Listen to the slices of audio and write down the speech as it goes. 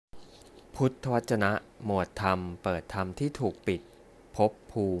พุทธวจนะ หมวดธรรมเปิดธรรมที่ถูกปิดภพ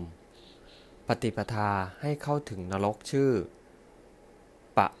ภูมิปฏิปทาให้เข้าถึงนรกชื่อ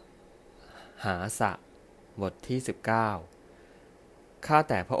ปหาสะบทที่19ข้า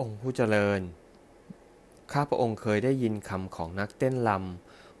แต่พระองค์ผู้เจริญข้าพระองค์เคยได้ยินคำของนักเต้นร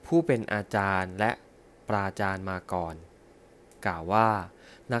ำผู้เป็นอาจารย์และปราจารย์มาก่อนกล่าวว่า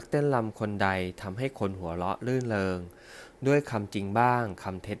นักเต้นรำคนใดทำให้คนหัวเราะลื่นเริงด้วยคำจริงบ้างค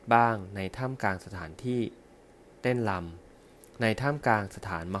ำเท็จบ้างในท่ามกลางสถานที่เต้นรำในท่ามกลางสถ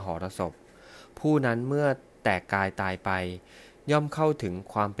านมหรสพผู้นั้นเมื่อแตกกายตายไปย่อมเข้าถึง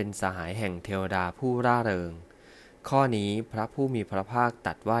ความเป็นสหายแห่งเทวดาผู้ร่าเริงข้อนี้พระผู้มีพระภาคต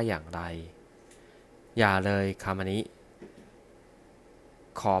รัสว่าอย่างไรอย่าเลยคามณิ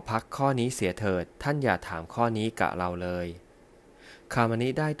ขอพักข้อนี้เสียเถิดท่านอย่าถามข้อนี้กะเราเลยคามณิ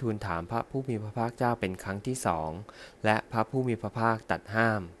ได้ทูลถามพระผู้มีพระภาคเจ้าเป็นครั้งที่สองและพระผู้มีพระภาคตรัสห้า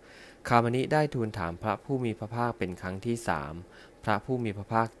มคามณิได้ทูลถามพระผู้มีพระภาคเป็นครั้งที่สามพระผู้มีพระ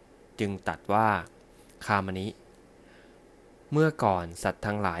ภาคจึงตรัสว่าคามณิเมื่อก่อนสัตว์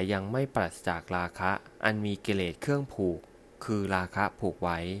ทั้งหลายยังไม่ปราศจากราคะอันมีกิเลสเครื่องผูกคือราคะผูกไ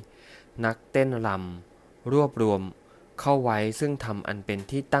ว้นักเต้นรำรวบรวมเข้าไว้ซึ่งทำอันเป็น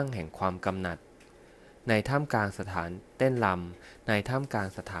ที่ตั้งแห่งความกำหนัดในท่ามกลางสถานเต้นรำในท่ามกลาง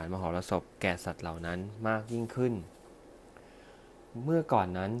สถานมหรสพแก่สัตว์เหล่านั้นมากยิ่งขึ้นเมื่อก่อน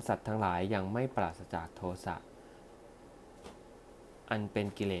นั้นสัตว์ทั้งหลายยังไม่ปราศจากโทสะอันเป็น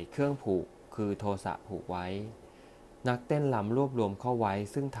กิเลสเครื่องผูกคือโทสะผูกไว้นักเต้นรำรวบรวมเข้าไว้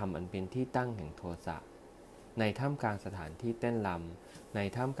ซึ่งทำอันเป็นที่ตั้งแห่งโทสะในท่ามกลางสถานที่เต้นรำใน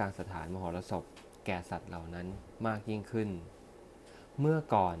ท่ามกลางสถานมหรสพแก่สัตว์เหล่านั้นมากยิ่งขึ้นเมื่อ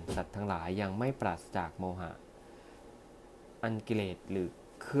ก่อนสัตว์ทั้งหลายยังไม่ปราศจากโมหะอันกิเลสหรือ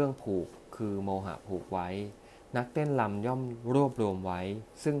เครื่องผูกคือโมหะผูกไว้นักเต้นรำย่อมรวบรวมไว้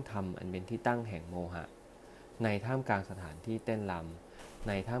ซึ่งทำอันเป็นที่ตั้งแห่งโมหะในท่ามกลางสถานที่เต้นรำใ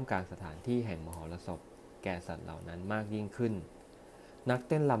นท่ามกลางสถานที่แห่งมหรสพแก่สัตว์เหล่านั้นมากยิ่งขึ้นนักเ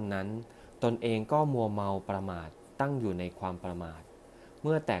ต้นรำนั้นตนเองก็มัวเมาประมาทตั้งอยู่ในความประมาทเ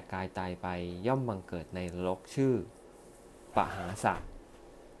มื่อแตกกายตายไปย่อมบังเกิดในนรกชื่อปหาสะ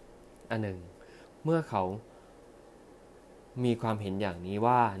อันหนึ่งเมื่อเขามีความเห็นอย่างนี้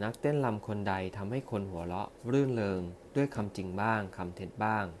ว่านักเต้นรำคนใดทำให้คนหัวเราะรื่นเริงด้วยคำจริงบ้างคำเท็จ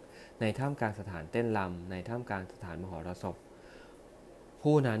บ้างในท่ามกลางสถานเต้นรำในท่ามกลางสถานมหรสพ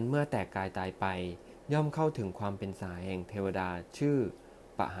ผู้นั้นเมื่อแตกกายตายไปย่อมเข้าถึงความเป็นสหายแห่งเทวดาชื่อ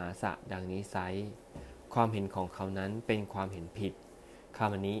ปหาสะดังนี้ไซร้ความเห็นของเขานั้นเป็นความเห็นผิดคา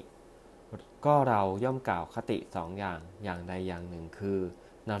มณิก็เราย่อมกล่าวคติสองอย่างใดอย่างหนึ่งคือ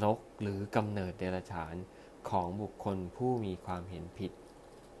นรกหรือกำเนิดเดรัจฉานของบุคคลผู้มีความเห็นผิด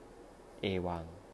เอวัง